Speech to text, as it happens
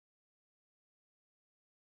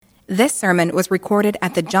This sermon was recorded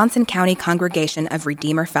at the Johnson County Congregation of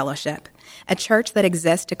Redeemer Fellowship, a church that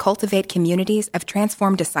exists to cultivate communities of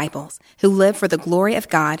transformed disciples who live for the glory of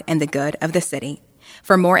God and the good of the city.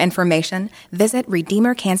 For more information, visit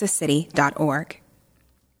redeemerkansascity.org.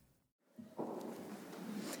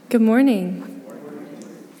 Good morning.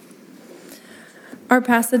 Our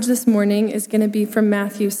passage this morning is going to be from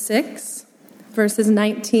Matthew 6, verses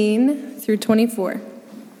 19 through 24.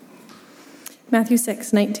 Matthew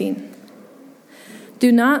 6:19. Do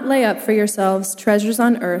not lay up for yourselves treasures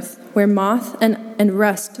on earth, where moth and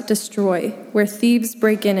rust destroy, where thieves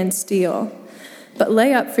break in and steal. But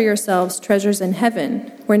lay up for yourselves treasures in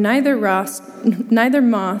heaven, where neither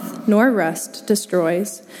moth nor rust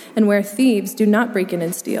destroys, and where thieves do not break in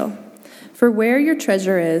and steal. For where your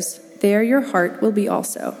treasure is, there your heart will be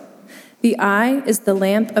also. The eye is the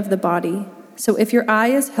lamp of the body. So if your eye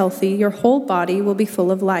is healthy, your whole body will be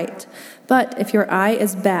full of light. But if your eye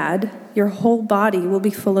is bad, your whole body will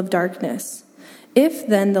be full of darkness. If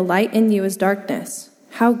then the light in you is darkness,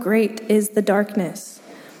 how great is the darkness?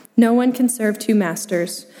 No one can serve two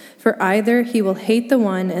masters, for either he will hate the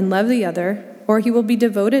one and love the other, or he will be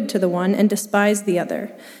devoted to the one and despise the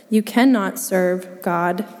other. You cannot serve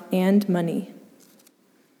God and money.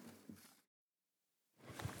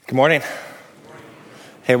 Good morning.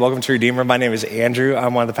 Hey, welcome to Redeemer. My name is Andrew.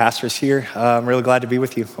 I'm one of the pastors here. I'm really glad to be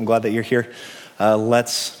with you. I'm glad that you're here.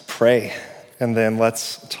 Let's pray, and then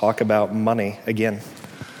let's talk about money again.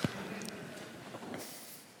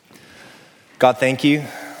 God, thank you.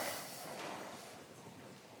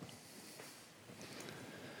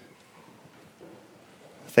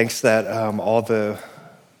 Thanks that all the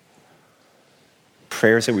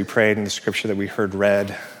prayers that we prayed and the scripture that we heard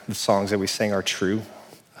read, the songs that we sang are true,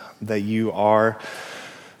 that you are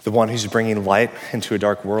the one who's bringing light into a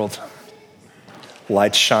dark world.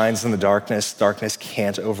 Light shines in the darkness. Darkness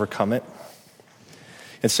can't overcome it.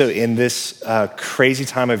 And so in this crazy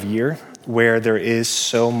time of year where there is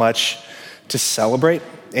so much to celebrate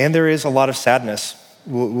and there is a lot of sadness,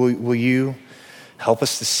 will you help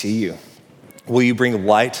us to see you? Will you bring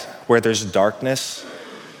light where there's darkness?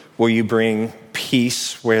 Will you bring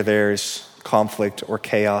peace where there's conflict or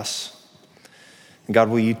chaos? And God,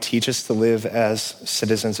 will you teach us to live as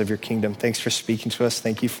citizens of your kingdom? Thanks for speaking to us.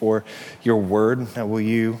 Thank you for your word. Now, will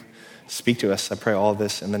you speak to us? I pray all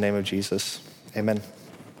this in the name of Jesus. Amen.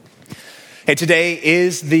 Hey, today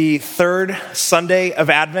is the third Sunday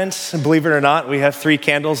of Advent. Believe it or not, we have 3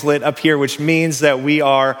 candles lit up here, which means that we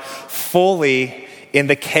are fully in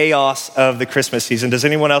the chaos of the Christmas season. Does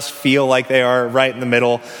anyone else feel like they are right in the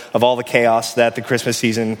middle of all the chaos that the Christmas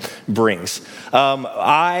season brings? When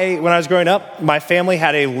I was growing up, my family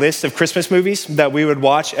had a list of Christmas movies that we would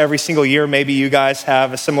watch every single year. Maybe you guys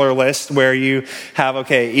have a similar list where you have,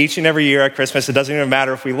 each and every year at Christmas, it doesn't even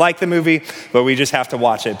matter if we like the movie, but we just have to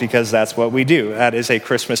watch it because that's what we do. That is a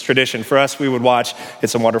Christmas tradition. For us, we would watch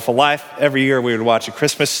It's a Wonderful Life. Every year we would watch A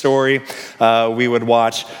Christmas Story. We would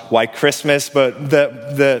watch White Christmas, but the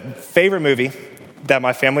favorite movie that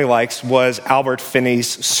my family likes was Albert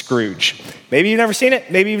Finney's Scrooge. Maybe you've never seen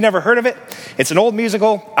it. Maybe you've never heard of it. It's an old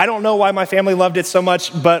musical. I don't know why my family loved it so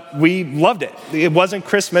much, but we loved it. It wasn't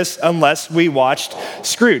Christmas unless we watched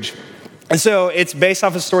Scrooge. And so it's based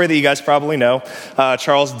off a story that you guys probably know,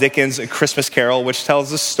 Charles Dickens' A Christmas Carol, which tells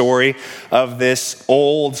the story of this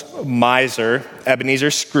old miser, Ebenezer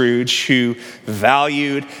Scrooge, who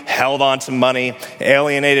valued, held on to money,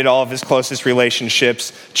 alienated all of his closest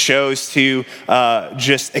relationships, chose to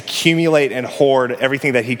just accumulate and hoard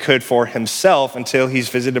everything that he could for himself until he's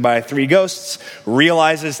visited by 3 ghosts,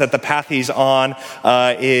 realizes that the path he's on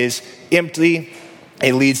is empty.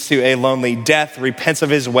 It leads to a lonely death, repents of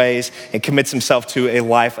his ways, and commits himself to a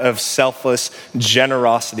life of selfless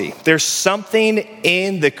generosity. There's something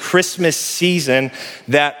in the Christmas season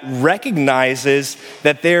that recognizes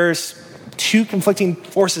that there's 2 conflicting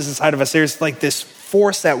forces inside of us. There's like this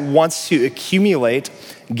force that wants to accumulate,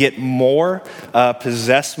 get more,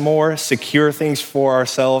 possess more, secure things for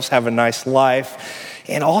ourselves, have a nice life.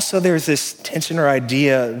 And also there's this tension or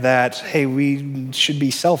idea that, hey, we should be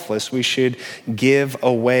selfless. We should give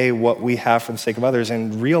away what we have for the sake of others.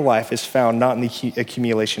 And real life is found not in the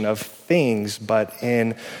accumulation of things, but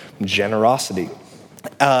in generosity.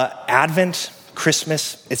 Advent,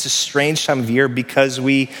 Christmas, it's a strange time of year because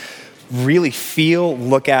we really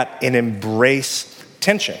look at, and embrace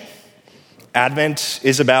tension. Advent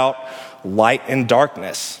is about light and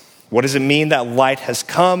darkness. What does it mean that light has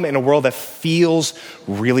come in a world that feels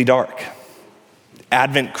really dark?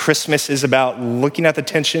 Advent, Christmas is about looking at the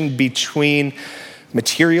tension between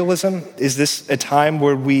materialism. Is this a time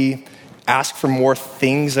where we ask for more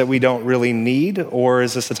things that we don't really need? Or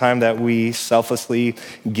is this a time that we selflessly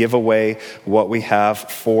give away what we have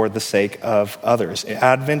for the sake of others?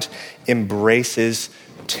 Advent embraces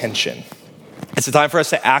tension. It's a time for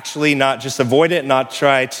us to actually not just avoid it, not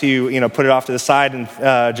try to put it off to the side and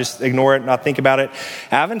just ignore it, not think about it.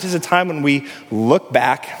 Advent is a time when we look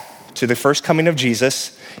back to the first coming of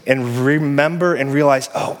Jesus and remember and realize,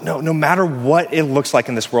 no matter what it looks like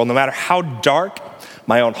in this world, no matter how dark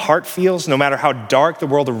my own heart feels, no matter how dark the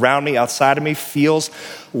world around me, outside of me feels,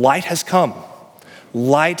 light has come.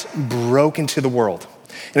 Light broke into the world.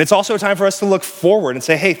 And it's also a time for us to look forward and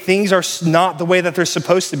say, hey, things are not the way that they're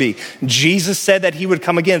supposed to be. Jesus said that he would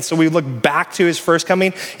come again. So we look back to his first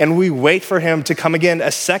coming and we wait for him to come again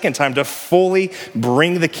a second time to fully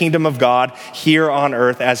bring the kingdom of God here on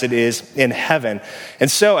earth as it is in heaven.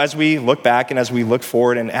 And so as we look back and as we look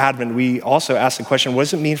forward in Advent, we also ask the question, what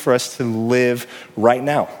does it mean for us to live right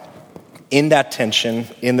now in that tension,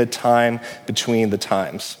 in the time between the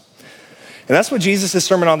times? And that's what Jesus'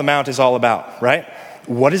 Sermon on the Mount is all about, right?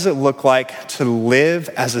 What does it look like to live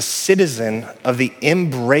as a citizen of the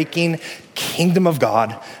inbreaking kingdom of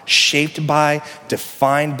God, shaped by,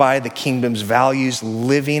 defined by the kingdom's values,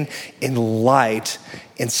 living in light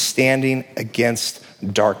and standing against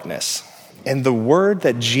darkness? And the word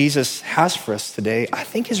that Jesus has for us today, I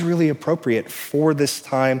think, is really appropriate for this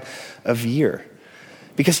time of year,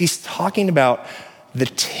 because he's talking about the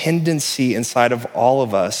tendency inside of all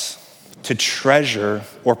of us to treasure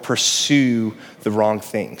or pursue the wrong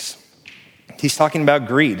things. He's talking about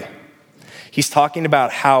greed. He's talking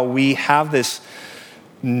about how we have this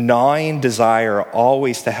gnawing desire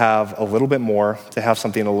always to have a little bit more, to have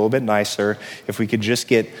something a little bit nicer. If we could just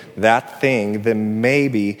get that thing, then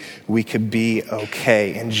maybe we could be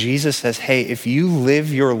okay. And Jesus says, hey, if you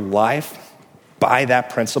live your life by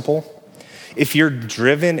that principle, if you're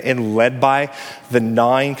driven and led by the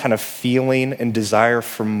gnawing kind of feeling and desire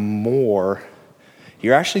for more,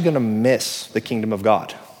 you're actually going to miss the kingdom of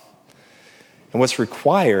God. And what's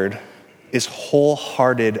required is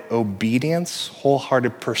wholehearted obedience,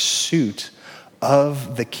 wholehearted pursuit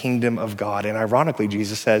of the kingdom of God. And ironically,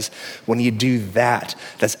 Jesus says, when you do that,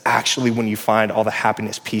 that's actually when you find all the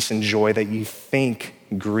happiness, peace, and joy that you think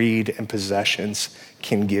greed and possessions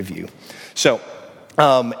can give you. So,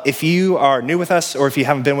 if you are new with us or if you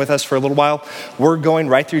haven't been with us for a little while, we're going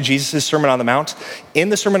right through Jesus' Sermon on the Mount. In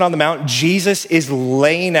the Sermon on the Mount, Jesus is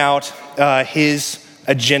laying out his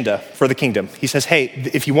agenda for the kingdom. He says, hey,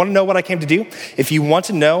 if you want to know what I came to do, if you want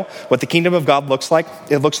to know what the kingdom of God looks like,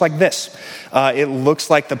 it looks like this. It looks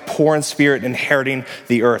like the poor in spirit inheriting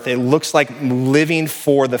the earth. It looks like living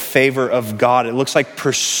for the favor of God. It looks like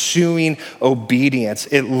pursuing obedience.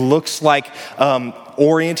 It looks like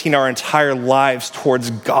orienting our entire lives towards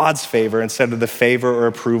God's favor instead of the favor or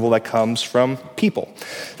approval that comes from people.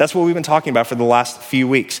 That's what we've been talking about for the last few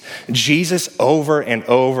weeks. Jesus over and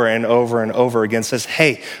over and over and over again says,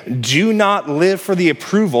 hey, do not live for the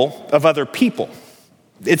approval of other people.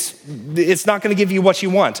 It's not going to give you what you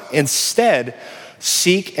want. Instead,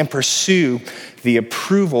 seek and pursue the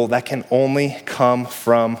approval that can only come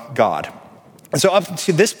from God. And so up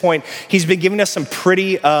to this point, he's been giving us some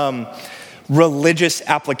pretty religious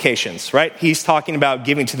applications, right? He's talking about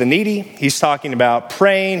giving to the needy. He's talking about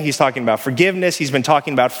praying. He's talking about forgiveness. He's been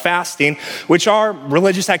talking about fasting, which are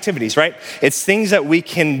religious activities, right? It's things that we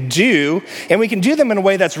can do, and we can do them in a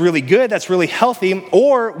way that's really good, that's really healthy,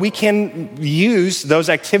 or we can use those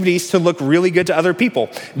activities to look really good to other people.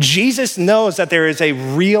 Jesus knows that there is a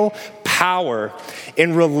real power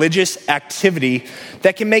in religious activity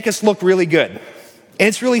that can make us look really good. And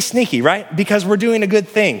it's really sneaky, right? Because we're doing a good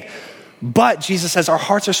thing. But Jesus says our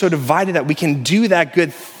hearts are so divided that we can do that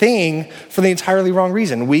good thing for the entirely wrong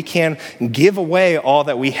reason. We can give away all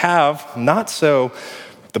that we have, not so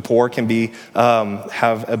the poor can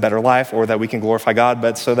have a better life or that we can glorify God,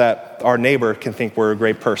 but so that our neighbor can think we're a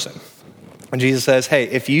great person. And Jesus says, hey,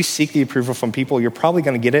 if you seek the approval from people, you're probably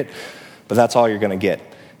going to get it, but that's all you're going to get.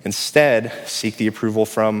 Instead, seek the approval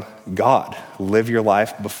from God. Live your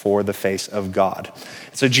life before the face of God.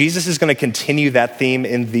 So Jesus is going to continue that theme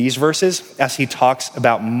in these verses as he talks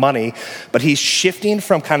about money, but he's shifting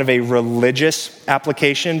from kind of a religious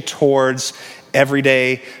application towards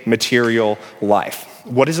everyday material life.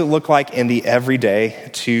 What does it look like in the everyday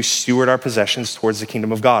to steward our possessions towards the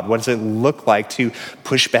kingdom of God? What does it look like to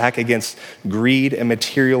push back against greed and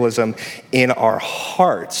materialism in our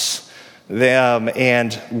hearts?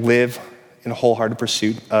 And live in wholehearted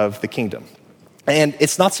pursuit of the kingdom. And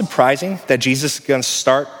it's not surprising that Jesus is going to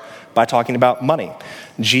start by talking about money.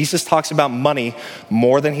 Jesus talks about money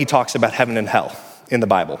more than he talks about heaven and hell in the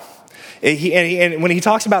Bible. And when he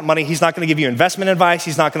talks about money, he's not going to give you investment advice.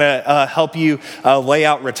 He's not going to help you lay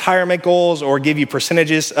out retirement goals or give you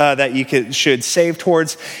percentages that you should save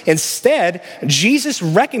towards. Instead, Jesus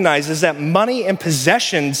recognizes that money and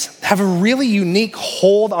possessions have a really unique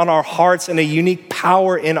hold on our hearts and a unique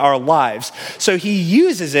power in our lives. So he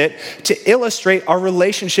uses it to illustrate our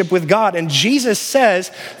relationship with God. And Jesus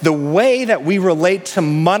says the way that we relate to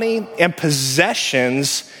money and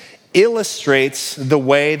possessions illustrates the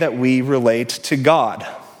way that we relate to God.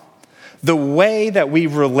 The way that we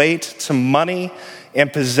relate to money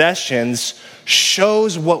and possessions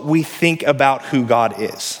shows what we think about who God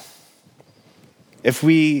is. If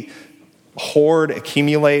we hoard,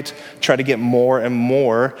 accumulate, try to get more and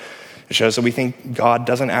more, it shows that we think God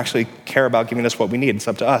doesn't actually care about giving us what we need. It's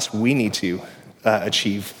up to us. We need to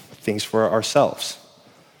achieve things for ourselves.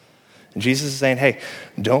 And Jesus is saying, hey,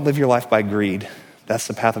 don't live your life by greed. That's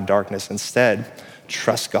the path of darkness. Instead,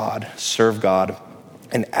 trust God, serve God,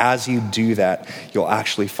 and as you do that, you'll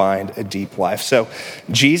actually find a deep life. So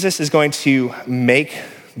Jesus is going to make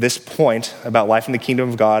this point about life in the kingdom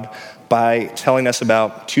of God by telling us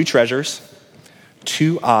about 2 treasures,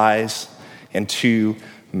 2 eyes, and 2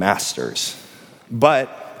 masters.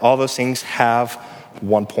 But all those things have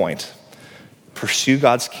one point: pursue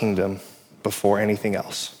God's kingdom before anything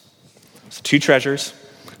else. So 2 treasures,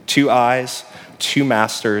 2 eyes, 2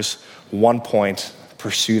 masters, 1 point: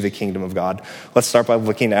 pursue the kingdom of God. Let's start by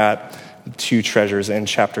looking at 2 treasures in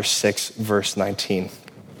chapter 6, verse 19. I'm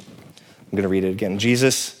going to read it again.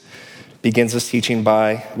 Jesus begins this teaching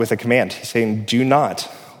with a command. He's saying, do not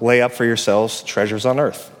lay up for yourselves treasures on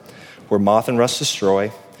earth, where moth and rust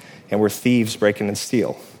destroy, and where thieves break in and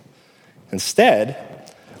steal. Instead,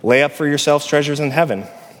 lay up for yourselves treasures in heaven,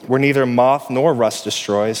 where neither moth nor rust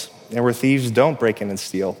destroys, and where thieves don't break in and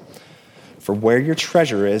steal. For where your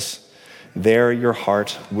treasure is, there your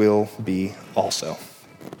heart will be also.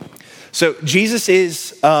 So Jesus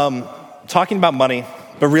is talking about money,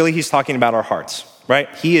 but really he's talking about our hearts, right?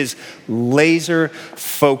 He is laser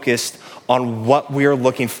focused on what we are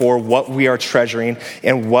looking for, what we are treasuring,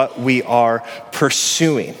 and what we are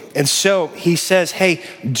pursuing. And so he says, hey,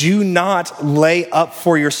 do not lay up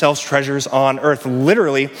for yourselves treasures on earth.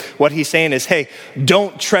 Literally, what he's saying is, hey,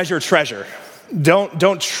 don't treasure.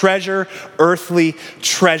 Don't treasure earthly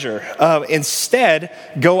treasure. Instead,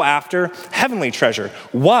 go after heavenly treasure.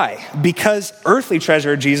 Why? Because earthly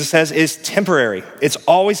treasure, Jesus says, is temporary. It's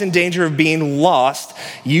always in danger of being lost.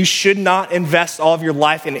 You should not invest all of your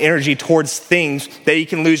life and energy towards things that you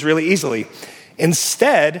can lose really easily.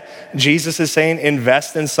 Instead, Jesus is saying,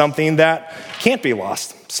 invest in something that can't be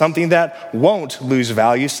lost, something that won't lose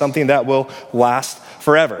value, something that will last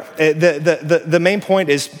forever. The main point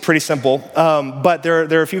is pretty simple, but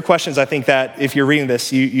there are a few questions I think that if you're reading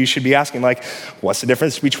this, you should be asking, like, what's the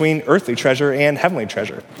difference between earthly treasure and heavenly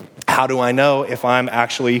treasure? How do I know if I'm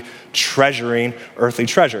actually treasuring earthly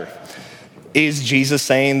treasure? Is Jesus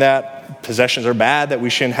saying that possessions are bad, that we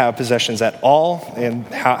shouldn't have possessions at all? And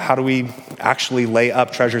how do we actually lay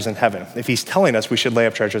up treasures in heaven? If he's telling us we should lay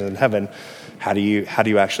up treasures in heaven, how do you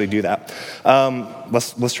actually do that?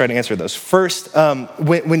 Let's try to answer those. First,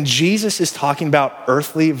 when Jesus is talking about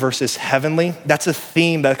earthly versus heavenly, that's a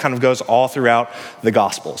theme that kind of goes all throughout the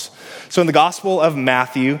Gospels. So in the Gospel of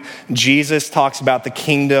Matthew, Jesus talks about the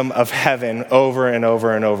kingdom of heaven over and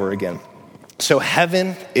over and over again. So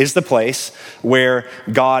heaven is the place where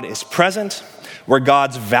God is present, where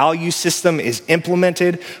God's value system is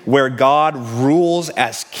implemented, where God rules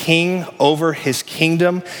as king over his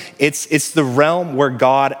kingdom. It's the realm where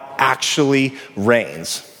God actually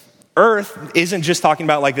reigns. Earth isn't just talking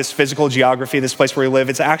about like this physical geography, this place where we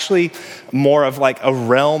live. It's actually more of like a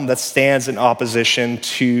realm that stands in opposition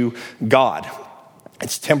to God.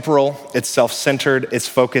 It's temporal, it's self-centered, it's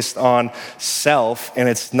focused on self, and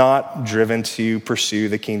it's not driven to pursue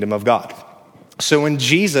the kingdom of God. So when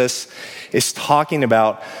Jesus is talking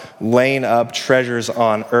about laying up treasures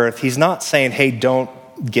on earth, he's not saying, hey, don't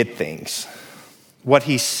get things. What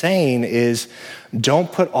he's saying is,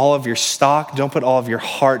 don't put all of your stock, don't put all of your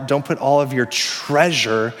heart, don't put all of your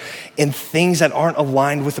treasure in things that aren't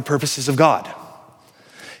aligned with the purposes of God.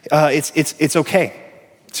 It's okay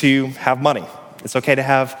to have money. It's okay to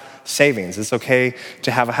have savings. It's okay to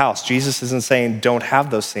have a house. Jesus isn't saying don't have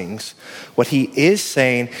those things. What he is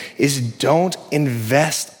saying is don't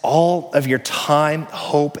invest all of your time,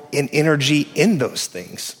 hope, and energy in those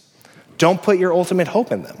things. Don't put your ultimate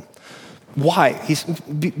hope in them. Why?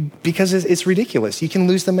 Because it's ridiculous. You can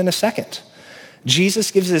lose them in a second. Jesus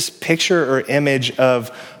gives this picture or image of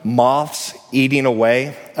moths eating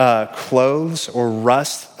away clothes or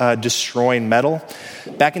rust destroying metal.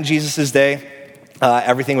 Back in Jesus' day,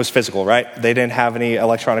 everything was physical, right? They didn't have any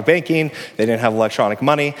electronic banking. They didn't have electronic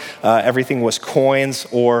money. Everything was coins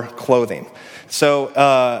or clothing. So,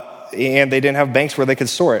 and they didn't have banks where they could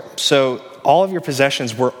store it. So all of your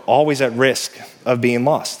possessions were always at risk of being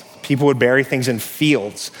lost. People would bury things in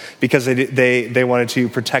fields because they wanted to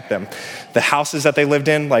protect them. The houses that they lived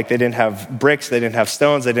in, like they didn't have bricks, they didn't have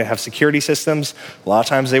stones, they didn't have security systems. A lot of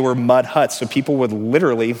times they were mud huts. So people would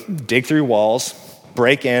literally dig through walls,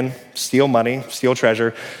 break in, steal money, steal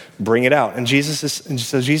treasure, bring it out. And Jesus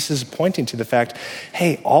is pointing to the fact,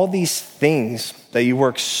 hey, all these things that you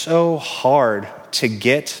work so hard to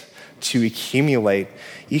get, to accumulate,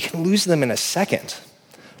 you can lose them in a second.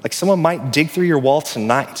 Like someone might dig through your wall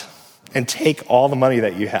tonight and take all the money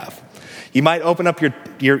that you have. You might open up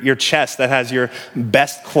your chest that has your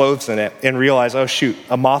best clothes in it and realize, oh shoot,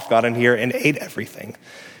 a moth got in here and ate everything.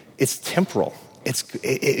 It's temporal.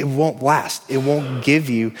 It won't last. It won't give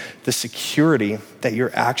you the security that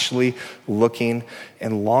you're actually looking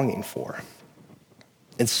and longing for.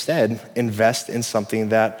 Instead, invest in something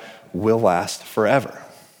that will last forever.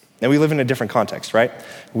 Now, we live in a different context, right?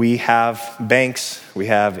 We have banks, we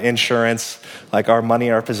have insurance, like our money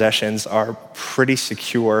and our possessions are pretty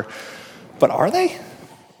secure. But are they?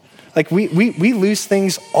 Like we lose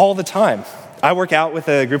things all the time. I work out with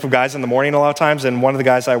a group of guys in the morning a lot of times, and one of the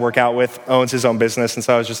guys I work out with owns his own business, and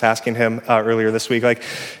so I was just asking him earlier this week, like,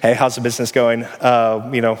 hey, how's the business going?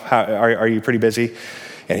 Are you pretty busy?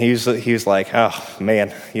 And he was like, oh,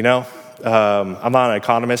 man, I'm not an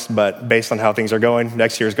economist, but based on how things are going,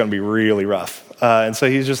 next year is going to be really rough. And so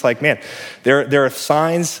he's just like, man, there are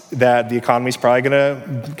signs that the economy's probably going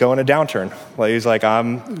to go in a downturn. Like he's like,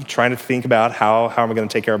 I'm trying to think about how am I going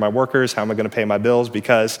to take care of my workers? How am I going to pay my bills?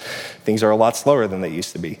 Because things are a lot slower than they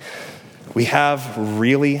used to be. We have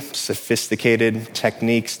really sophisticated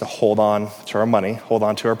techniques to hold on to our money, hold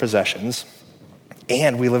on to our possessions.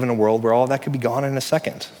 And we live in a world where all of that could be gone in a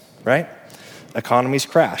second, right? Economies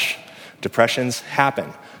crash. Depressions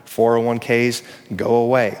happen. 401ks go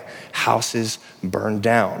away. Houses burn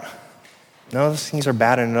down. None of those things are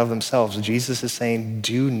bad in and of themselves. Jesus is saying,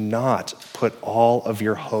 do not put all of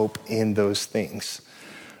your hope in those things.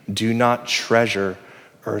 Do not treasure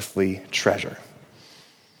earthly treasure.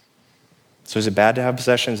 So is it bad to have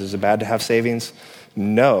possessions? Is it bad to have savings?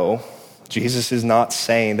 No. Jesus is not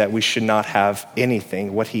saying that we should not have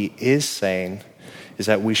anything. What he is saying is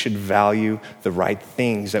that we should value the right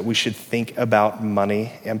things, that we should think about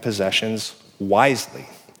money and possessions wisely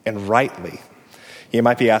and rightly. You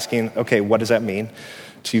might be asking, okay, what does that mean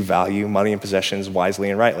to value money and possessions wisely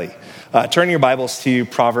and rightly? Turn your Bibles to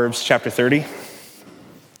Proverbs chapter 30.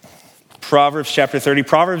 Proverbs chapter 30.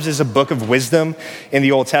 Proverbs is a book of wisdom in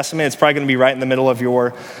the Old Testament. It's probably going to be right in the middle of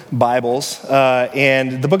your Bibles.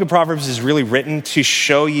 And the book of Proverbs is really written to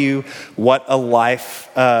show you what a life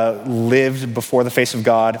lived before the face of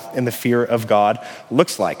God and the fear of God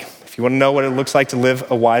looks like. If you want to know what it looks like to live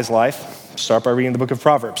a wise life, start by reading the book of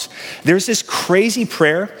Proverbs. There's this crazy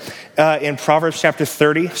prayer in Proverbs chapter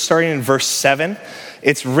 30, starting in verse 7.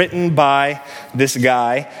 It's written by this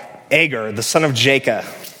guy, Agur, the son of Jacob.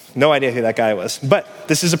 No idea who that guy was. But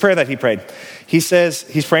this is a prayer that he prayed. He says,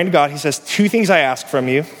 he's praying to God. He says, 2 things I ask from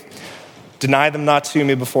you. Deny them not to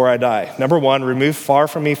me before I die. Number 1, remove far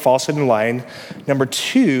from me falsehood and lying. Number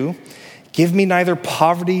 2, give me neither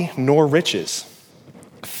poverty nor riches.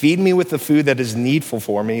 Feed me with the food that is needful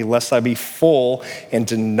for me, lest I be full and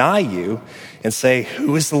deny you and say,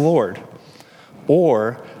 who is the Lord?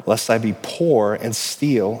 Or lest I be poor and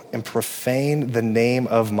steal and profane the name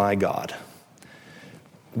of my God.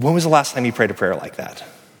 When was the last time you prayed a prayer like that?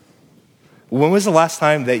 When was the last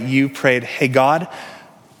time that you prayed, hey, God,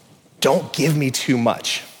 don't give me too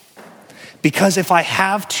much? Because if I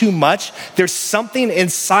have too much, there's something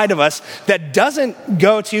inside of us that doesn't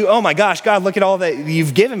go to, oh my gosh, God, look at all that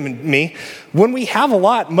you've given me. When we have a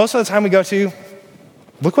lot, most of the time we go to,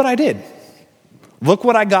 look what I did. Look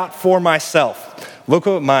what I got for myself. Look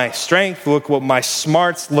what my strength, look what my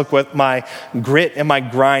smarts, look what my grit and my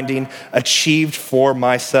grinding achieved for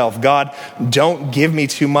myself. God, don't give me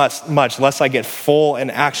too much lest I get full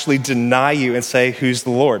and actually deny you and say, who's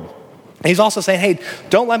the Lord? And he's also saying, hey,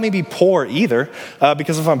 don't let me be poor either,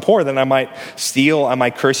 because if I'm poor, then I might steal, I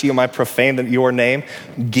might curse you, I might profane your name.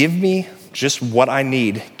 Give me just what I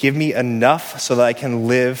need. Give me enough so that I can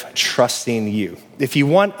live trusting you. If you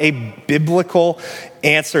want a biblical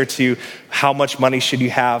answer to how much money should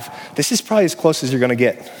you have, this is probably as close as you're going to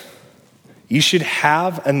get. You should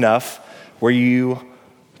have enough where you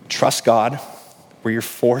trust God, where you're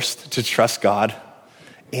forced to trust God,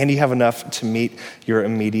 and you have enough to meet your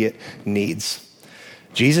immediate needs.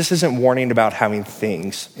 Jesus isn't warning about having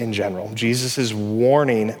things in general. Jesus is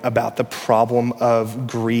warning about the problem of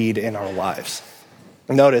greed in our lives.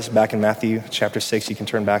 Notice back in Matthew chapter 6, you can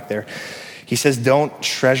turn back there. He says, don't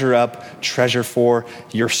treasure up treasure for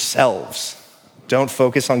yourselves. Don't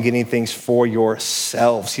focus on getting things for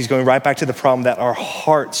yourselves. He's going right back to the problem that our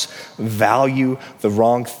hearts value the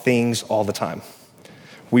wrong things all the time.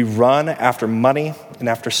 We run after money and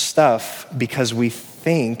after stuff because we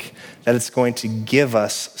think that it's going to give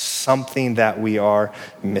us something that we are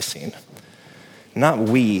missing.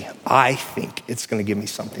 I think it's going to give me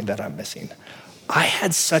something that I'm missing. I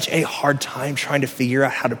had such a hard time trying to figure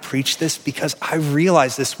out how to preach this because I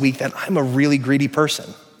realized this week that I'm a really greedy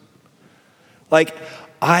person. Like,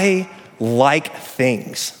 I like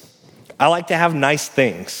things. I like to have nice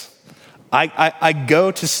things. I go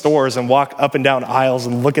to stores and walk up and down aisles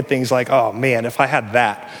and look at things like, oh man, if I had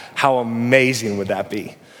that, how amazing would that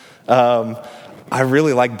be? I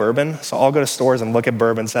really like bourbon, so I'll go to stores and look at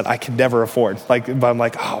bourbons that I could never afford. But I'm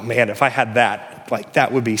like, oh man, if I had that, like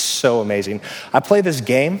that would be so amazing. I play this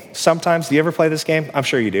game sometimes. Do you ever play this game? I'm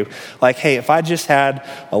sure you do. Like, hey, if I just had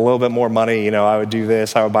a little bit more money, I would do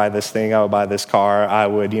this. I would buy this thing. I would buy this car. I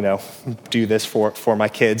would, do this for my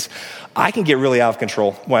kids. I can get really out of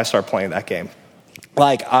control when I start playing that game.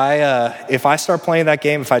 Like if I start playing that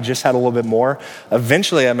game, if I just had a little bit more,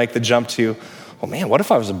 eventually I make the jump to, oh man, what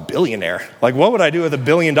if I was a billionaire? Like, what would I do with $1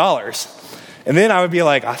 billion? And then I would be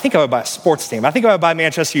like, I think I would buy a sports team. I think I would buy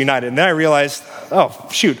Manchester United. And then I realized, oh,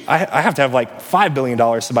 shoot, I have to have like $5 billion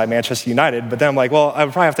to buy Manchester United. But then I'm like, well, I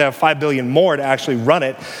would probably have to have $5 billion more to actually run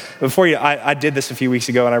it. I did this a few weeks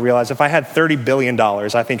ago, and I realized if I had $30 billion,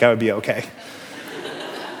 I think I would be okay.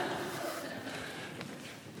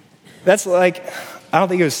 That's like, I don't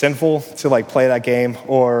think it was sinful to like play that game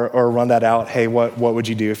or run that out. Hey, what would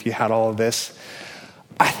you do if you had all of this?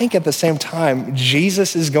 I think at the same time,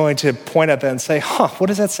 Jesus is going to point at that and say, what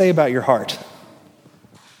does that say about your heart?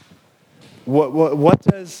 What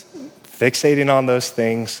does fixating on those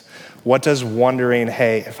things, what does wondering,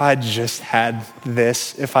 hey, if I just had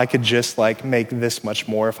this, if I could just like make this much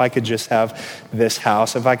more, if I could just have this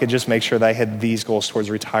house, if I could just make sure that I hit these goals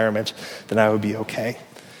towards retirement, then I would be okay.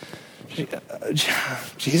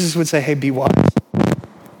 Jesus would say, hey, be wise.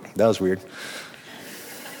 That was weird.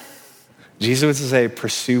 Jesus would say,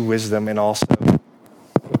 pursue wisdom, and also,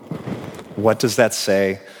 what does that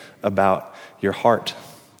say about your heart?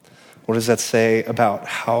 What does that say about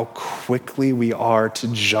how quickly we are to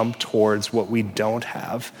jump towards what we don't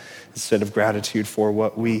have instead of gratitude for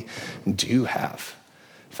what we do have?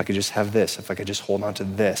 If I could just have this, if I could just hold on to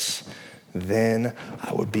this, then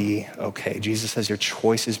I would be okay. Jesus says your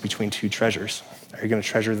choice is between two treasures. Are you going to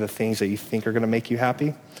treasure the things that you think are going to make you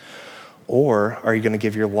happy? Or are you going to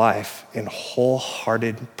give your life in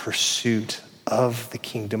wholehearted pursuit of the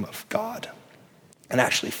kingdom of God and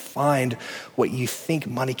actually find what you think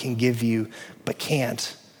money can give you but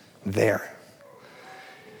can't there?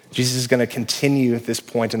 Jesus is going to continue at this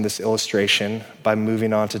point in this illustration by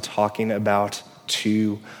moving on to talking about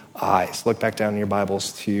two eyes. Look back down in your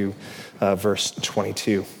Bibles to verse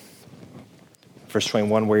 22. Verse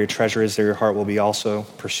 21, where your treasure is, there your heart will be also.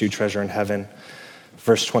 Pursue treasure in heaven.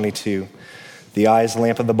 Verse 22, the eye is the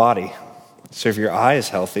lamp of the body. So if your eye is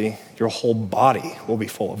healthy, your whole body will be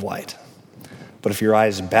full of light. But if your eye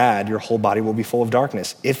is bad, your whole body will be full of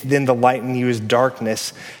darkness. If then the light in you is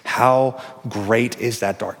darkness, how great is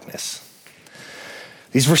that darkness?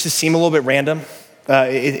 These verses seem a little bit random.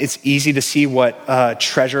 It's easy to see what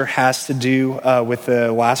treasure has to do with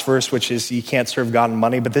the last verse, which is you can't serve God and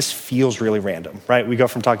money, but this feels really random, right? We go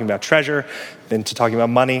from talking about treasure, then to talking about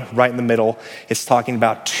money, right in the middle. It's talking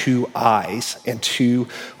about two eyes and two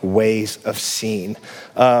ways of seeing.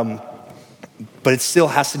 But it still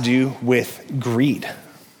has to do with greed,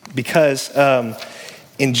 because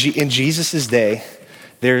in Jesus' day,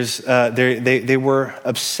 they were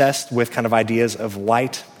obsessed with kind of ideas of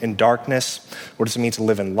light and darkness. What does it mean to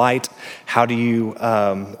live in light? How do you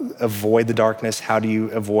avoid the darkness? How do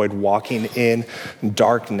you avoid walking in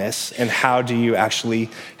darkness? And how do you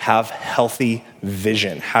actually have healthy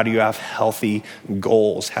vision? How do you have healthy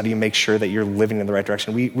goals? How do you make sure that you're living in the right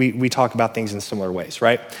direction? We talk about things in similar ways,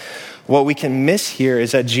 right? What we can miss here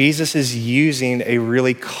is that Jesus is using a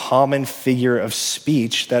really common figure of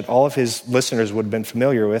speech that all of his listeners would have been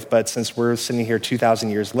familiar with, but since we're sitting here 2,000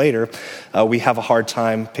 years later, we have a hard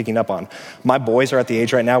time picking up on. My boys are at the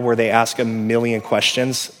age right now where they ask a million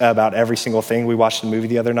questions about every single thing. We watched the movie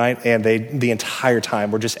the other night, and the entire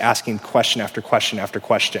time we're just asking question after question after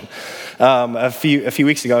question. A few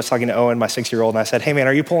weeks ago, I was talking to Owen, my 6-year-old, and I said, hey man,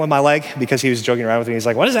 are you pulling my leg? Because he was joking around with me. He's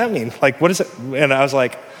like, what does that mean? Like, what is it? And I was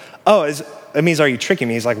like, oh, that means, are you tricking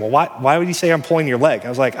me? He's like, well, why would you say I'm pulling your leg? I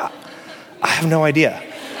was like, I have no idea.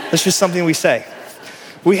 That's just something we say.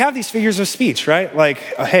 We have these figures of speech, right? Like,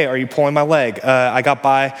 hey, are you pulling my leg? I got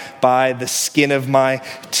by the skin of my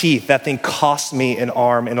teeth. That thing cost me an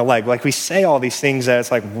arm and a leg. Like, we say all these things that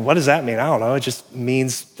it's like, what does that mean? I don't know. It just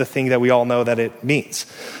means the thing that we all know that it means.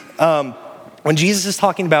 When Jesus is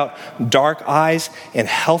talking about dark eyes and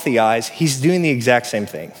healthy eyes, he's doing the exact same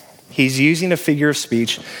thing. He's using a figure of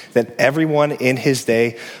speech that everyone in his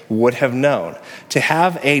day would have known. To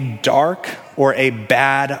have a dark or a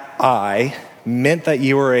bad eye meant that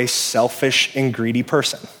you were a selfish and greedy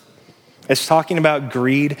person. It's talking about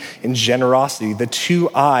greed and generosity. The two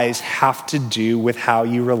eyes have to do with how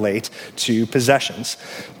you relate to possessions.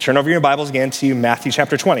 Turn over your Bibles again to Matthew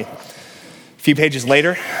chapter 20. A few pages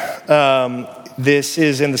later, this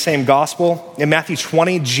is in the same gospel. In Matthew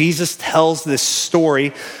 20, Jesus tells this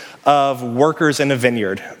story of workers in a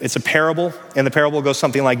vineyard. It's a parable, and the parable goes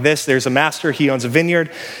something like this. There's a master, he owns a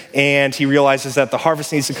vineyard, and he realizes that the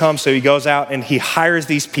harvest needs to come, so he goes out and he hires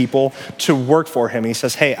these people to work for him. He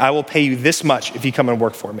says, hey, I will pay you this much if you come and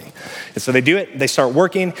work for me. And so they do it, they start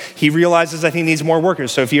working. He realizes that he needs more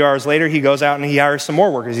workers, so a few hours later, he goes out and he hires some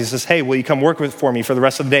more workers. He says, hey, will you come work for me for the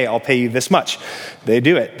rest of the day? I'll pay you this much. They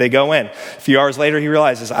do it, they go in. A few hours later, he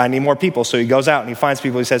realizes, I need more people, so he goes out and he finds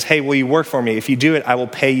people. He says, hey, will you work for me? If you do it, I will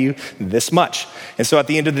pay you this much. And so at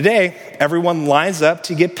the end of the day, everyone lines up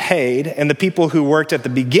to get paid, and the people who worked at the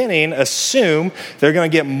beginning assume they're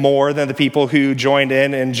going to get more than the people who joined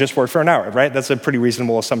in and just worked for an hour, right? That's a pretty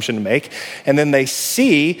reasonable assumption to make. And then they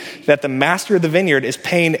see that the master of the vineyard is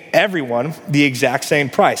paying everyone the exact same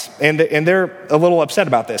price. And they're a little upset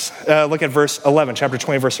about this. Look at verse 11, chapter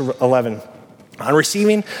 20, verse 11. On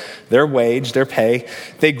receiving their wage, their pay,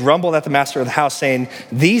 they grumbled at the master of the house, saying,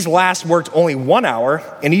 these last worked only 1 hour,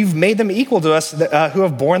 and you've made them equal to us who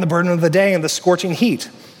have borne the burden of the day and the scorching heat.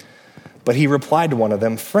 But he replied to one of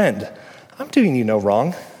them, friend, I'm doing you no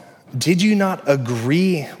wrong. Did you not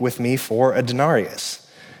agree with me for a denarius?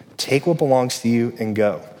 Take what belongs to you and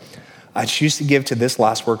go. I choose to give to this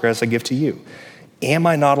last worker as I give to you. Am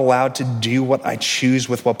I not allowed to do what I choose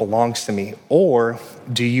with what belongs to me? Or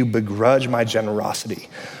do you begrudge my generosity?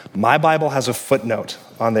 My Bible has a footnote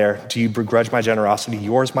on there. Do you begrudge my generosity?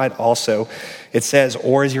 Yours might also. It says,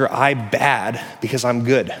 or is your eye bad because I'm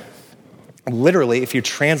good? Literally, if you're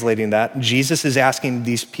translating that, Jesus is asking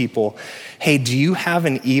these people, hey, do you have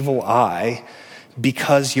an evil eye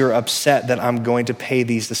because you're upset that I'm going to pay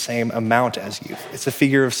these the same amount as you? It's a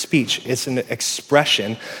figure of speech. It's an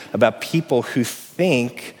expression about people who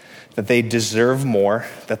think that they deserve more,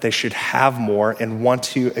 that they should have more, and want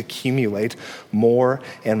to accumulate more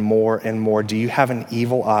and more and more. Do you have an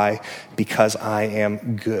evil eye because I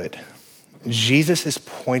am good? Jesus is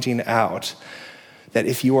pointing out that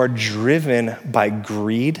if you are driven by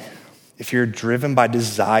greed, if you're driven by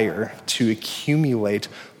desire to accumulate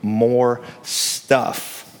more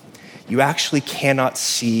stuff, you actually cannot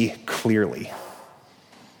see clearly.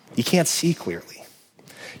 You can't see clearly.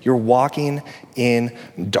 You're walking in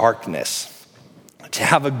darkness. To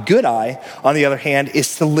have a good eye, on the other hand,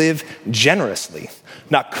 is to live generously,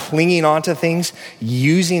 not clinging onto things,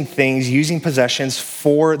 using possessions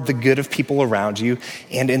for the good of people around you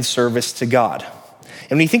and in service to God.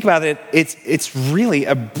 And when you think about it, it's really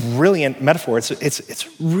a brilliant metaphor. It's a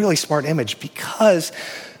really smart image because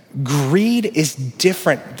greed is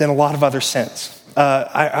different than a lot of other sins.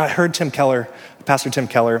 I heard Pastor Tim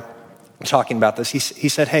Keller, talking about this. He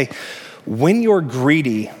said, hey, when you're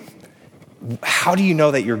greedy, how do you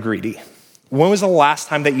know that you're greedy? When was the last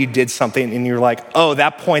time that you did something and you're like, oh,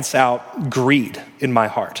 that points out greed in my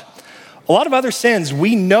heart? A lot of other sins,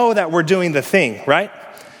 we know that we're doing the thing, right?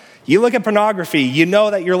 You look at pornography, you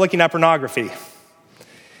know that you're looking at pornography.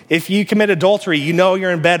 If you commit adultery, you know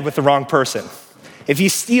you're in bed with the wrong person. If you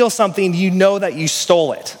steal something, you know that you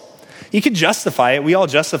stole it. You could justify it. We all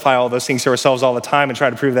justify all those things to ourselves all the time and try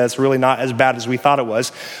to prove that it's really not as bad as we thought it was.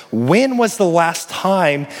 When was the last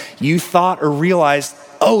time you thought or realized,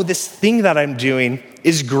 oh, this thing that I'm doing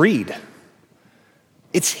is greed?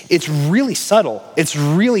 It's really subtle. It's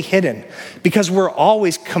really hidden because we're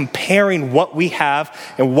always comparing what we have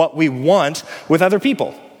and what we want with other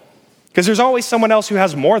people. Because there's always someone else who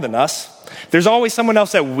has more than us. There's always someone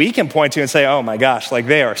else that we can point to and say, oh my gosh, like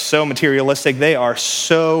they are so materialistic. They are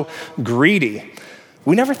so greedy.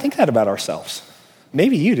 We never think that about ourselves.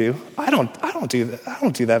 Maybe you do. I don't do that. I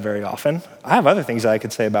don't do that very often. I have other things that I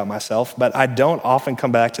could say about myself, but I don't often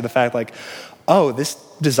come back to the fact like, oh, this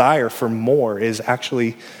desire for more is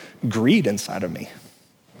actually greed inside of me.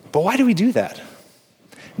 But why do we do that?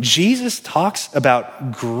 Jesus talks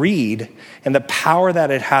about greed and the power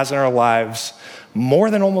that it has in our lives more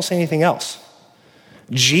than almost anything else.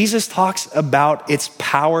 Jesus talks about its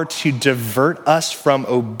power to divert us from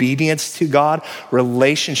obedience to God,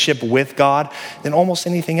 relationship with God, than almost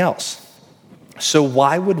anything else. So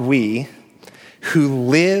why would we, who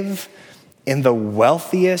live in the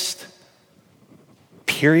wealthiest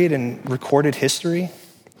period in recorded history,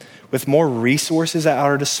 with more resources at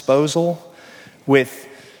our disposal, with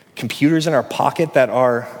computers in our pocket that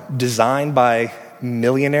are designed by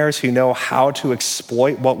millionaires who know how to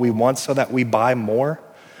exploit what we want so that we buy more,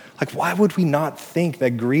 like, why would we not think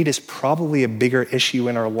that greed is probably a bigger issue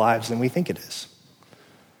in our lives than we think it is?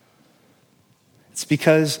 It's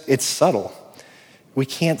because it's subtle. We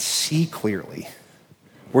can't see clearly.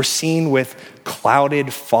 We're seen with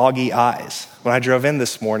clouded, foggy eyes. When I drove in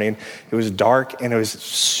this morning, it was dark and it was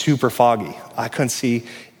super foggy. I couldn't see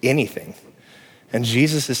anything. And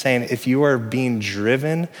Jesus is saying, if you are being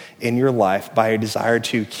driven in your life by a desire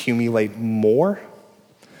to accumulate more,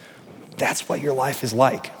 that's what your life is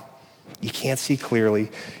like. You can't see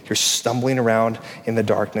clearly. You're stumbling around in the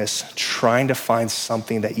darkness, trying to find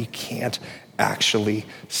something that you can't actually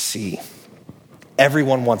see.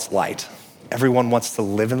 Everyone wants light. Everyone wants to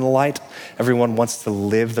live in the light. Everyone wants to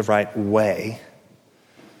live the right way.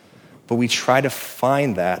 But we try to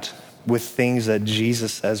find that with things that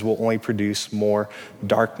Jesus says will only produce more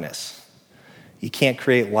darkness. You can't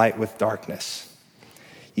create light with darkness.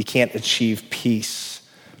 You can't achieve peace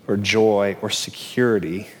or joy or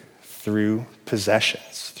security through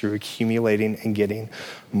possessions, through accumulating and getting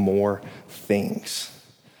more things.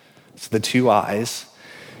 So the two eyes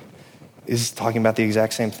is talking about the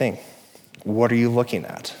exact same thing. What are you looking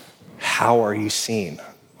at? How are you seeing?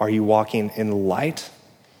 Are you walking in light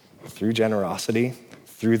through generosity,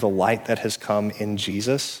 through the light that has come in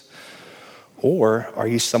Jesus? Or are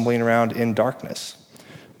you stumbling around in darkness,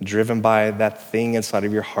 driven by that thing inside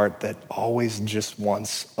of your heart that always just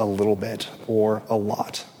wants a little bit or a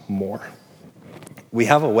lot more? We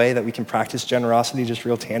have a way that we can practice generosity just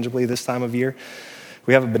real tangibly this time of year.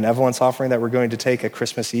 We have a benevolence offering that we're going to take at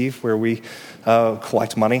Christmas Eve where we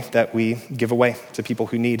collect money that we give away to people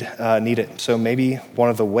who need it. So maybe one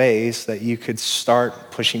of the ways that you could start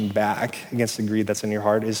pushing back against the greed that's in your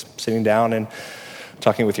heart is sitting down and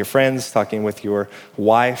talking with your friends, talking with your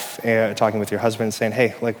wife, talking with your husband, saying,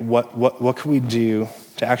 hey, like what can we do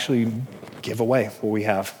to actually give away what we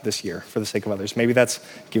have this year for the sake of others? Maybe that's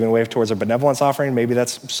giving away towards a benevolence offering. Maybe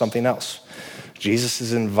that's something else. Jesus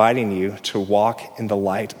is inviting you to walk in the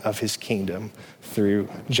light of his kingdom through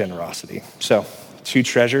generosity. So, two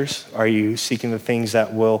treasures. Are you seeking the things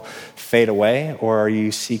that will fade away, or are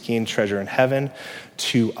you seeking treasure in heaven?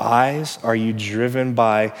 Two eyes. Are you driven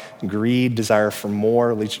by greed, desire for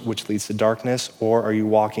more, which leads to darkness, or are you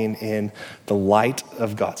walking in the light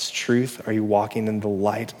of God's truth? Are you walking in the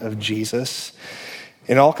light of Jesus?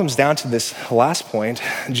 It all comes down to this last point.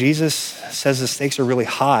 Jesus says the stakes are really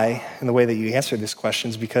high in the way that you answer these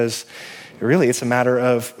questions because really it's a matter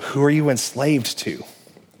of who are you enslaved to,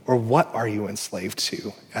 or what are you enslaved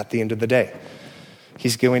to at the end of the day?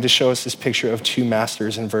 He's going to show us this picture of two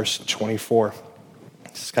masters in verse 24.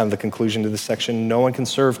 This is kind of the conclusion to this section. No one can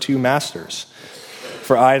serve two masters.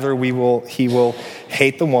 For either he will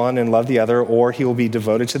hate the one and love the other, or he will be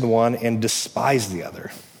devoted to the one and despise the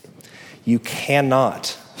other. You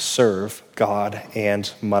cannot serve God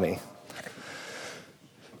and money.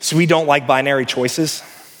 So we don't like binary choices.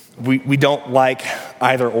 We don't like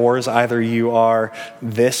either ors. Either you are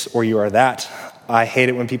this or you are that. I hate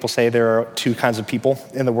it when people say there are two kinds of people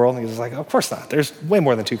in the world. And he's like, of course not. There's way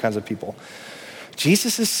more than two kinds of people.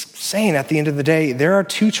 Jesus is saying at the end of the day, there are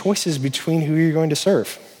two choices between who you're going to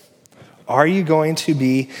serve. Are you going to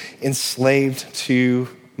be enslaved to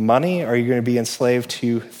money? Are you going to be enslaved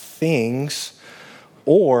to things?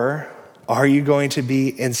 Or are you going to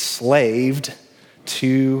be enslaved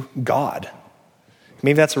to God?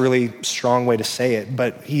 Maybe that's a really strong way to say it,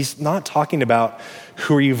 but he's not talking about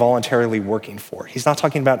who are you voluntarily working for. He's not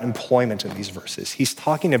talking about employment in these verses. He's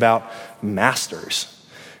talking about masters.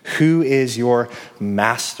 Who is your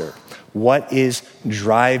master? What is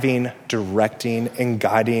driving, directing, and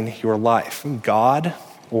guiding your life? God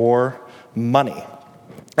or money?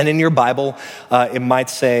 And in your Bible, it might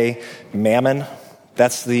say mammon.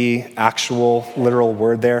 That's the actual literal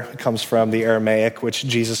word there. It comes from the Aramaic, which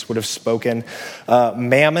Jesus would have spoken.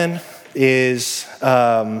 Mammon is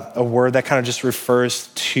a word that kind of just refers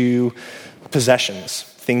to possessions,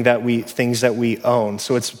 things that we own.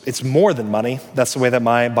 So it's more than money. That's the way that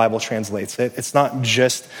my Bible translates it. It's not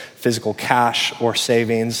just physical cash or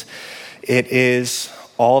savings. It is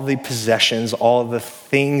all of the possessions, all of the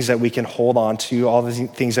things that we can hold on to, all the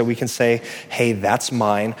things that we can say, hey, that's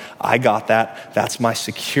mine, I got that, that's my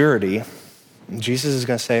security. And Jesus is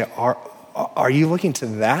going to say, are you looking to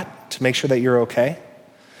that to make sure that you're okay?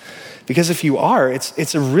 Because if you are,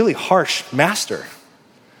 it's a really harsh master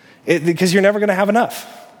because you're never going to have enough.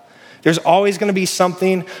 There's always going to be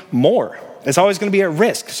something more. It's always going to be at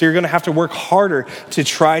risk. So you're going to have to work harder to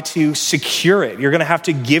try to secure it. You're going to have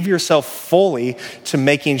to give yourself fully to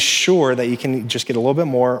making sure that you can just get a little bit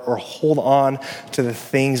more or hold on to the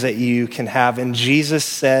things that you can have. And Jesus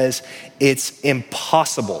says it's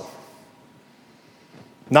impossible.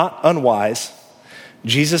 Not unwise.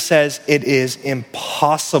 Jesus says it is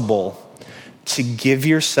impossible to give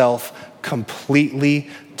yourself completely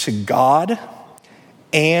to God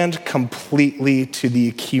and completely to the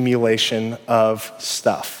accumulation of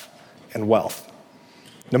stuff and wealth,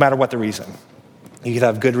 no matter what the reason. You could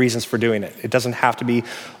have good reasons for doing it. It doesn't have to be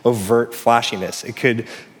overt flashiness. It could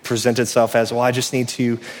present itself as, well, I just need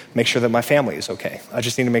to make sure that my family is okay. I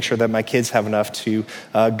just need to make sure that my kids have enough to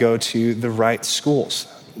go to the right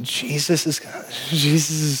schools. Jesus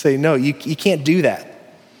is saying, no, you can't do that.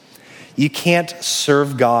 You can't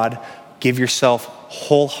serve God, give yourself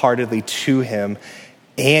wholeheartedly to him,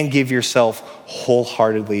 and give yourself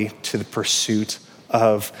wholeheartedly to the pursuit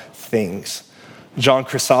of things. John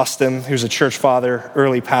Chrysostom, who's a church father,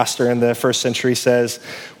 early pastor in the first century, says,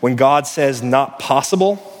 when God says not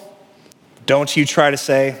possible, don't you try to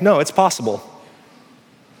say, no, it's possible.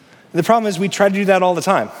 The problem is we try to do that all the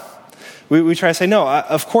time. We try to say, no,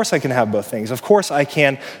 of course I can have both things. Of course I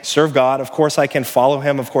can serve God. Of course I can follow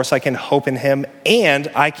him. Of course I can hope in him. And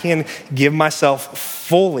I can give myself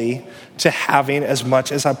fully to having as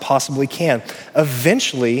much as I possibly can.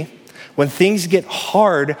 Eventually, when things get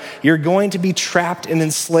hard, you're going to be trapped and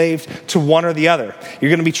enslaved to one or the other.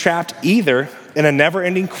 You're going to be trapped either in a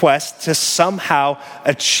never-ending quest to somehow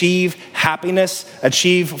achieve happiness,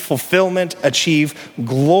 achieve fulfillment, achieve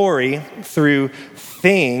glory through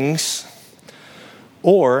things,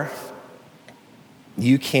 or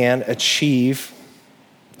you can achieve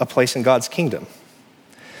a place in God's kingdom.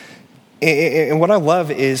 And what I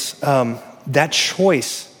love is that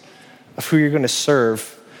choice of who you're going to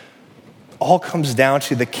serve all comes down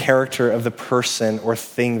to the character of the person or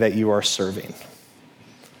thing that you are serving.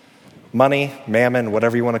 Money, mammon,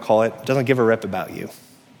 whatever you want to call it, doesn't give a rip about you.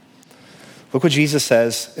 Look what Jesus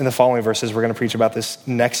says in the following verses. We're going to preach about this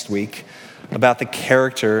next week, about the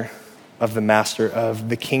character of the master of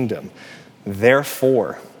the kingdom.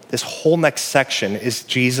 Therefore, this whole next section is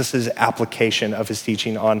Jesus' application of his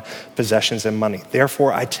teaching on possessions and money.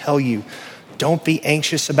 Therefore, I tell you, don't be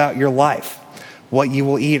anxious about your life, what you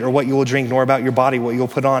will eat or what you will drink, nor about your body, what you will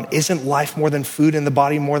put on. Isn't life more than food and the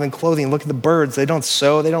body more than clothing? Look at the birds. They don't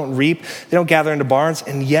sow, they don't reap, they don't gather into barns,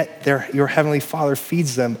 and yet your heavenly Father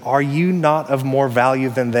feeds them. Are you not of more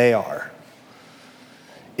value than they are?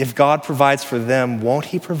 If God provides for them, won't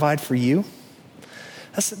he provide for you?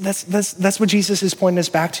 That's what Jesus is pointing us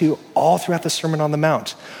back to all throughout the Sermon on the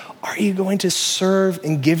Mount. Are you going to serve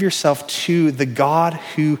and give yourself to the God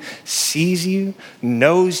who sees you,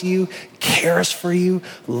 knows you, cares for you,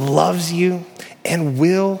 loves you, and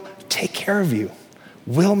will take care of you,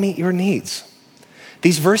 will meet your needs?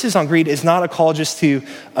 These verses on greed is not a call just to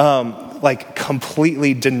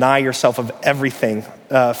completely deny yourself of everything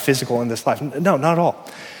physical in this life. No, not at all.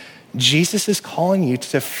 Jesus is calling you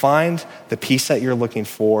to find the peace that you're looking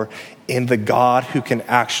for in the God who can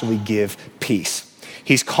actually give peace.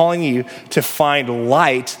 He's calling you to find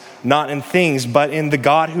light, not in things, but in the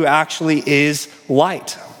God who actually is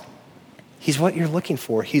light. He's what you're looking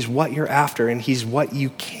for. He's what you're after, and he's what you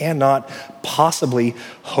cannot possibly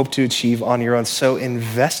hope to achieve on your own. So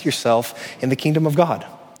invest yourself in the kingdom of God.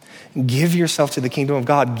 Give yourself to the kingdom of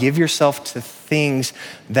God. Give yourself to things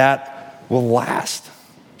that will last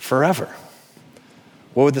forever.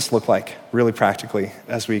 What would this look like really practically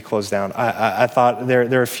as we close down? I thought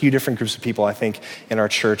there are a few different groups of people, I think, in our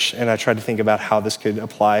church, and I tried to think about how this could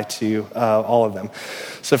apply to all of them.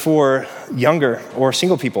 So for younger or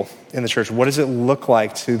single people in the church, what does it look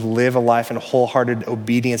like to live a life in wholehearted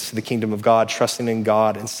obedience to the kingdom of God, trusting in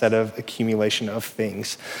God instead of accumulation of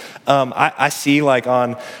things? I see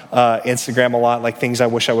on Instagram a lot, things I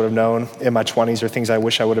wish I would have known in my 20s or things I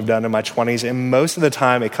wish I would have done in my 20s. And most of the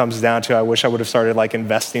time it comes down to, I wish I would have started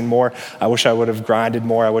investing more. I wish I would have grinded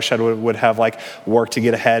more. I wish I would have worked to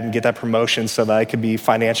get ahead and get that promotion so that I could be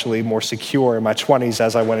financially more secure in my 20s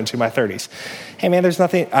as I went into my 30s. Hey man, I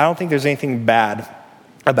don't think there's anything bad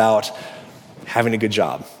about having a good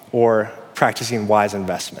job or practicing wise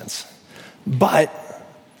investments. But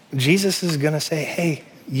Jesus is going to say, hey,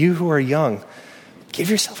 you who are young, give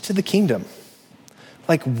yourself to the kingdom.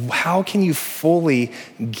 Like, how can you fully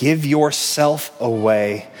give yourself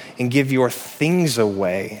away and give your things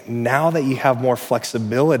away now that you have more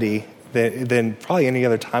flexibility than probably any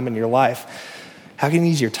other time in your life? How can you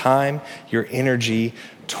use your time, your energy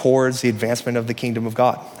towards the advancement of the kingdom of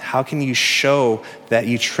God? How can you show that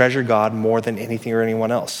you treasure God more than anything or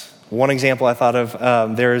anyone else? One example I thought of,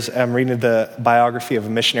 I'm reading the biography of a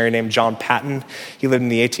missionary named John Paton. He lived in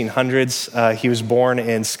the 1800s. He was born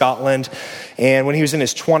in Scotland. And when he was in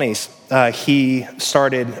his 20s, he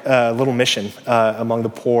started a little mission among the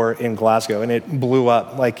poor in Glasgow, and it blew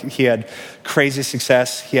up. Like, he had crazy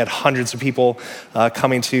success. He had hundreds of people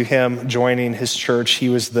coming to him, joining his church. He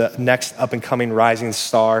was the next up-and-coming rising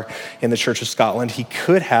star in the Church of Scotland. He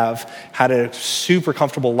could have had a super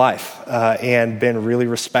comfortable life and been really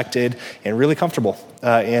respected and really comfortable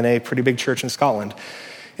in a pretty big church in Scotland.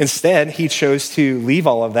 Instead, he chose to leave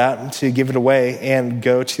all of that, to give it away, and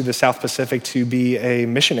go to the South Pacific to be a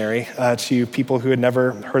missionary to people who had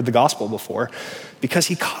never heard the gospel before, because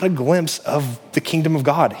he caught a glimpse of the kingdom of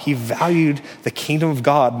God. He valued the kingdom of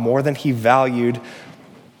God more than he valued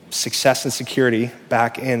success and security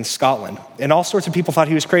back in Scotland. And all sorts of people thought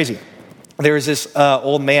he was crazy. There was this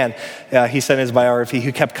old man, he said in his biography,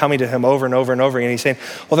 who kept coming to him over and over and over again. He's saying,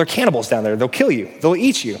 well, they're cannibals down there. They'll kill you. They'll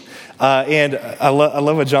eat you. And I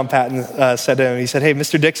love what John Paton said to him. He said, hey,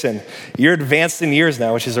 Mr. Dixon, you're advanced in years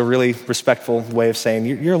now, which is a really respectful way of saying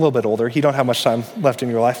you're a little bit older. You don't have much time left in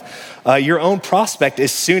your life. Your own prospect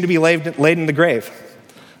is soon to be laid in the grave.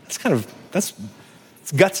 It's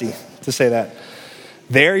gutsy to say that.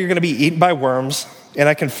 There you're going to be eaten by worms. And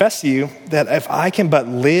I confess to you that if I can but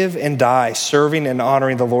live and die serving and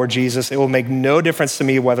honoring the Lord Jesus, it will make no difference to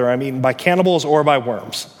me whether I'm eaten by cannibals or by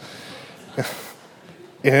worms.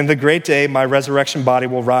 And in the great day, my resurrection body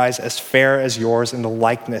will rise as fair as yours in the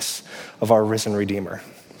likeness of our risen Redeemer.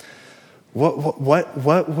 What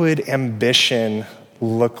would ambition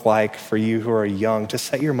look like for you who are young to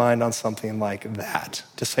set your mind on something like that,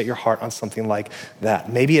 to set your heart on something like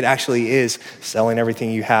that? Maybe it actually is selling everything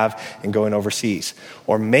you have and going overseas.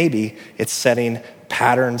 Or maybe it's setting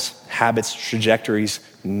patterns, habits, trajectories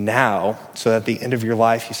now so that at the end of your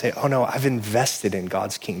life you say, oh no, I've invested in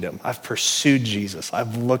God's kingdom. I've pursued Jesus.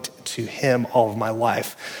 I've looked to him all of my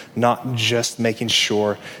life, not just making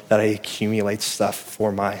sure that I accumulate stuff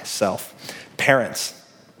for myself. Parents,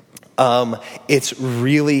 it's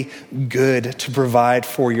really good to provide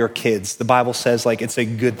for your kids. The Bible says it's a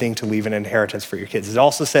good thing to leave an inheritance for your kids. It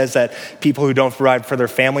also says that people who don't provide for their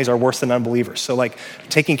families are worse than unbelievers. So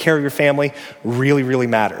taking care of your family really, really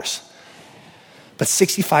matters. But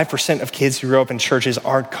 65% of kids who grow up in churches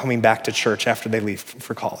aren't coming back to church after they leave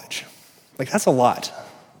for college. That's a lot.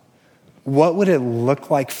 What would it look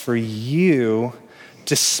like for you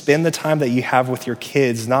to spend the time that you have with your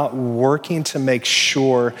kids, not working to make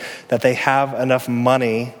sure that they have enough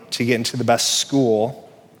money to get into the best school,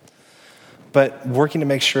 but working to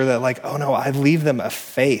make sure that oh no, I leave them a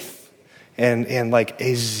faith and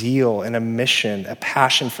a zeal and a mission, a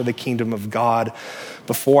passion for the kingdom of God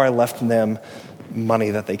before I left them money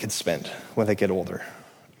that they could spend when they get older.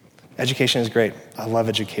 Education is great. I love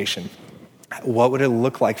education. What would it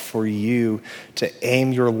look like for you to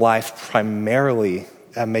aim your life primarily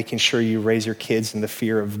at making sure you raise your kids in the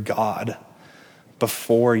fear of God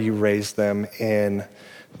before you raise them in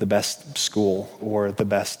the best school or the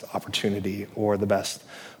best opportunity or the best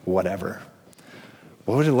whatever?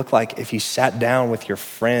 What would it look like if you sat down with your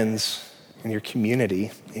friends in your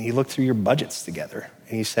community and you looked through your budgets together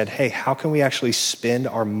and you said, hey, how can we actually spend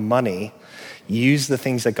our money, use the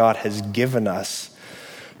things that God has given us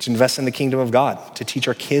to invest in the kingdom of God, to teach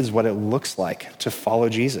our kids what it looks like to follow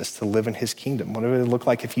Jesus, to live in his kingdom? What would it look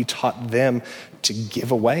like if you taught them to give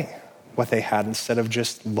away what they had instead of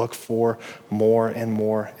just look for more and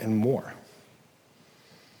more and more?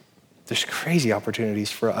 There's crazy opportunities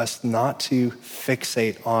for us not to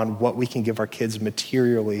fixate on what we can give our kids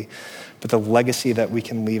materially, but the legacy that we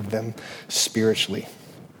can leave them spiritually.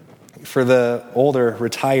 For the older,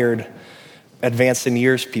 retired, advanced in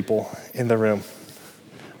years people in the room,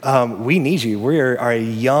 we need you. We are a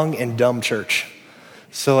young and dumb church.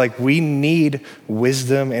 So we need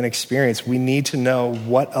wisdom and experience. We need to know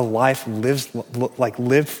what a life lived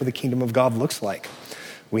for the kingdom of God looks like.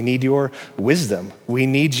 We need your wisdom. We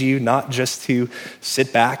need you not just to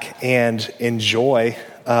sit back and enjoy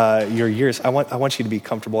your years. I want you to be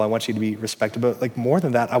comfortable. I want you to be respectable. But more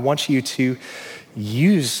than that, I want you to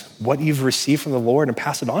use what you've received from the Lord and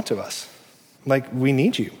pass it on to us. We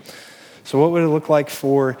need you. So what would it look like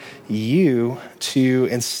for you to,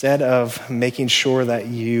 instead of making sure that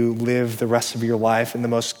you live the rest of your life in the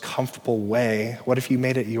most comfortable way, what if you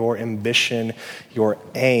made it your ambition, your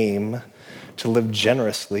aim to live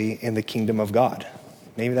generously in the kingdom of God?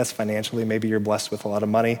 Maybe that's financially, maybe you're blessed with a lot of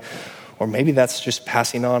money, or maybe that's just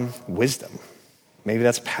passing on wisdom. Maybe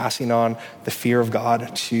that's passing on the fear of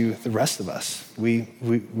God to the rest of us. We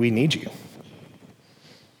need you.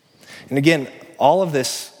 And again, all of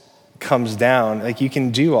this comes down, like you can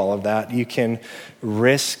do all of that. You can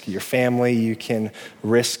risk your family, you can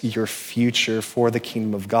risk your future for the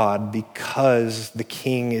kingdom of God because the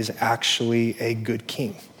king is actually a good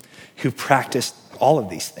king who practiced all of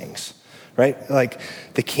these things, right? Like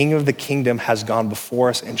the king of the kingdom has gone before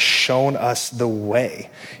us and shown us the way.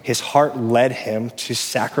 His heart led him to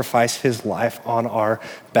sacrifice his life on our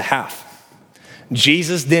behalf.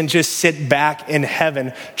 Jesus didn't just sit back in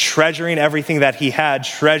heaven, treasuring everything that he had,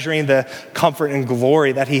 treasuring the comfort and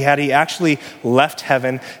glory that he had. He actually left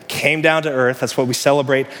heaven, came down to earth. That's what we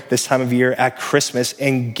celebrate this time of year at Christmas,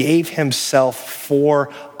 and gave himself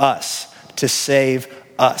for us to save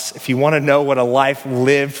us. If you want to know what a life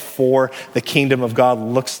lived for the kingdom of God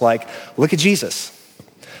looks like, look at Jesus.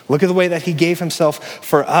 Look at the way that he gave himself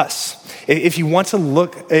for us. If you want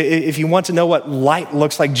to know what light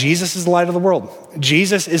looks like, Jesus is the light of the world.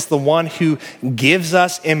 Jesus is the one who gives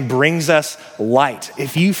us and brings us light.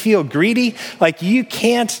 If you feel greedy, like you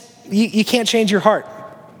can't change your heart.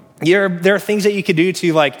 There are things that you could do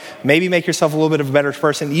to like maybe make yourself a little bit of a better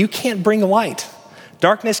person. You can't bring light.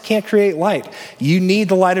 Darkness can't create light. You need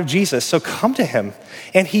the light of Jesus. So come to him.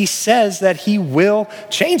 And he says that he will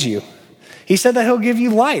change you. He said that he'll give you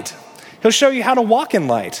light. He'll show you how to walk in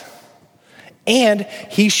light. And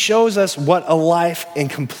he shows us what a life in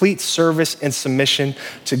complete service and submission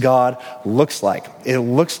to God looks like. It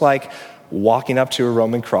looks like walking up to a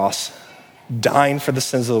Roman cross, dying for the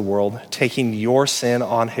sins of the world, taking your sin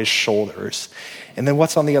on his shoulders. And then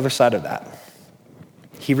what's on the other side of that?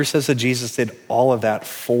 Hebrews says that Jesus did all of that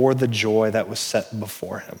for the joy that was set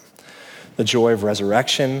before him. The joy of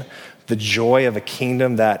resurrection, the joy of a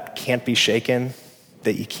kingdom that can't be shaken,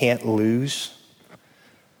 that you can't lose.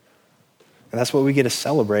 And that's what we get to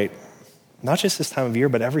celebrate, not just this time of year,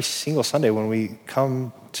 but every single Sunday when we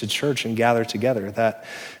come to church and gather together, that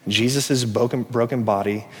Jesus' broken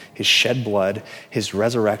body, his shed blood, his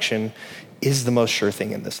resurrection is the most sure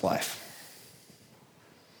thing in this life.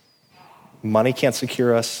 Money can't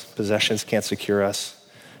secure us, possessions can't secure us.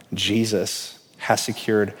 Jesus has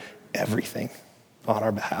secured everything on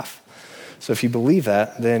our behalf. So if you believe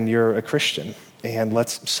that, then you're a Christian. And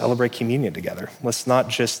let's celebrate communion together. Let's not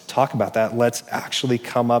just talk about that. Let's actually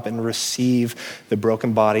come up and receive the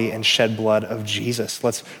broken body and shed blood of Jesus.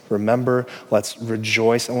 Let's remember, let's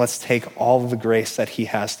rejoice, and let's take all of the grace that he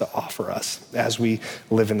has to offer us as we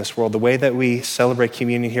live in this world. The way that we celebrate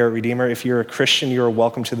communion here at Redeemer, if you're a Christian, you're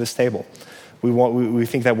welcome to this table. We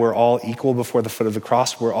think that we're all equal before the foot of the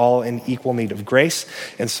cross. We're all in equal need of grace.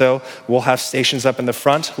 And so we'll have stations up in the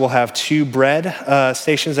front. We'll have 2 bread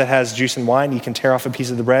stations that has juice and wine. You can tear off a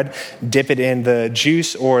piece of the bread, dip it in the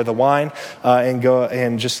juice or the wine, and go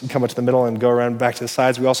and just come up to the middle and go around back to the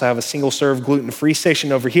sides. We also have a single-serve gluten-free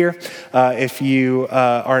station over here. If you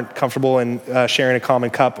aren't comfortable in sharing a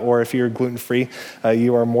common cup, or if you're gluten-free,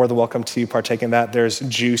 you are more than welcome to partake in that. There's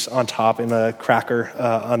juice on top and a cracker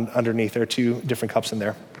underneath. There are 2 different cups in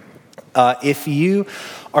there. If you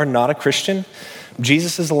are not a Christian,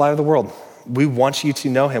 Jesus is the light of the world. We want you to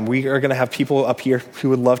know him. We are going to have people up here who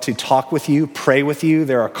would love to talk with you, pray with you.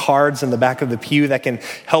 There are cards in the back of the pew that can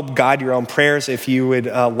help guide your own prayers. If you would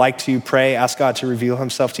like to pray, ask God to reveal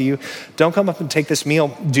himself to you. Don't come up and take this meal.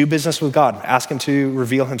 Do business with God. Ask him to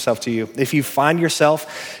reveal himself to you. If you find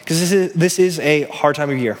yourself, because this is a hard time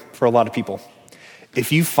of year for a lot of people.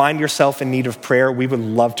 If you find yourself in need of prayer, we would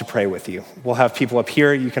love to pray with you. We'll have people up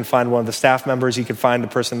here. You can find one of the staff members. You can find the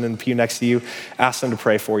person in the pew next to you. Ask them to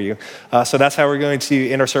pray for you. So that's how we're going to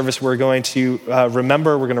end our service. We're going to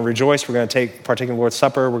remember. We're going to rejoice. We're going to partake in the Lord's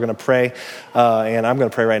Supper. We're going to pray. And I'm going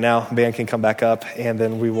to pray right now. The band can come back up, and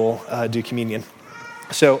then we will do communion.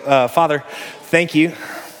 So, Father, thank you.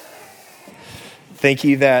 Thank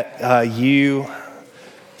you that you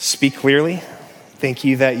speak clearly. Thank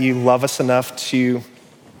you that you love us enough to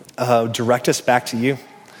direct us back to you.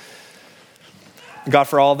 God,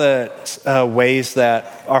 for all the ways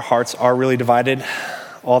that our hearts are really divided,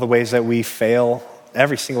 all the ways that we fail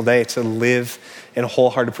every single day to live in a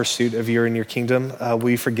wholehearted pursuit of you and your kingdom,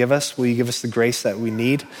 will you forgive us? Will you give us the grace that we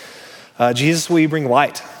need? Jesus, will you bring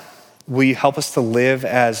light? Will you help us to live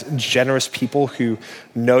as generous people who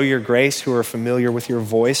know your grace, who are familiar with your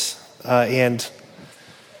voice, and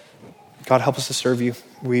God, help us to serve you.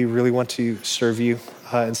 We really want to serve you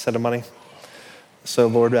instead of money. So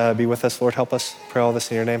Lord, be with us. Lord, help us. Pray all this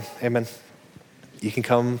in your name. Amen. You can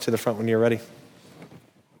come to the front when you're ready.